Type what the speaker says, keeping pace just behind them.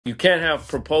You can't have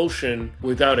propulsion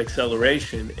without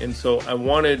acceleration. And so I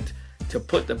wanted to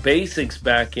put the basics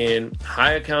back in,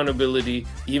 high accountability,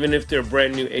 even if they're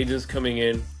brand new agents coming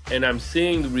in. And I'm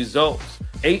seeing the results.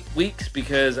 8 weeks,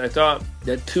 because I thought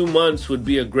that 2 months would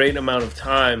be a great amount of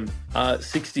time,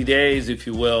 60 days, if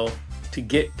you will, to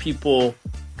get people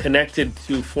connected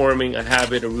to forming a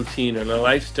habit, a routine, and a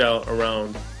lifestyle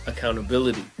around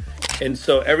accountability. And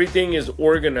so everything is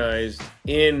organized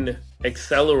in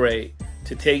Accelerate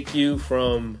to take you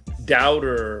from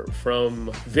doubter,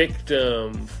 from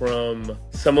victim, from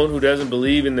someone who doesn't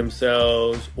believe in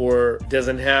themselves or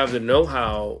doesn't have the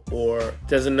know-how or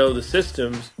doesn't know the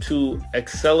systems, to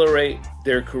accelerate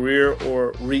their career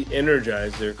or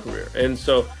re-energize their career. And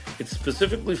so it's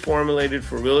specifically formulated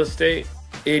for real estate.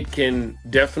 It can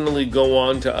definitely go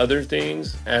on to other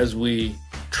things as we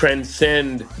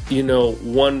transcend,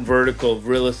 one vertical of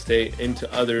real estate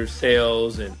into other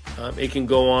sales, and it can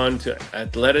go on to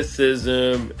athleticism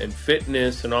and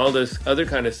fitness and all this other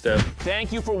kind of stuff.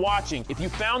 Thank you for watching. If you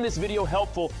found this video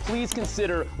helpful, please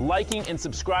consider liking and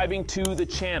subscribing to the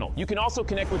channel. You can also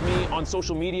connect with me on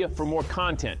social media for more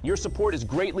content. Your support is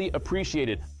greatly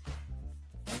appreciated.